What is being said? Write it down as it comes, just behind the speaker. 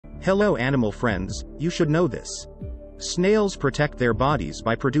Hello animal friends, you should know this. Snails protect their bodies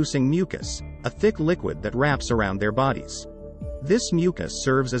by producing mucus, a thick liquid that wraps around their bodies. This mucus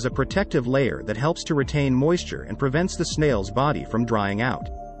serves as a protective layer that helps to retain moisture and prevents the snail's body from drying out.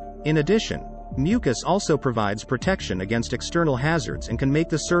 In addition, mucus also provides protection against external hazards and can make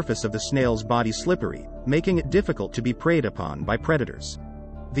the surface of the snail's body slippery, making it difficult to be preyed upon by predators.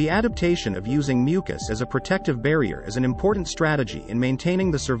 The adaptation of using mucus as a protective barrier is an important strategy in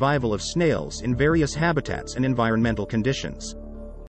maintaining the survival of snails in various habitats and environmental conditions.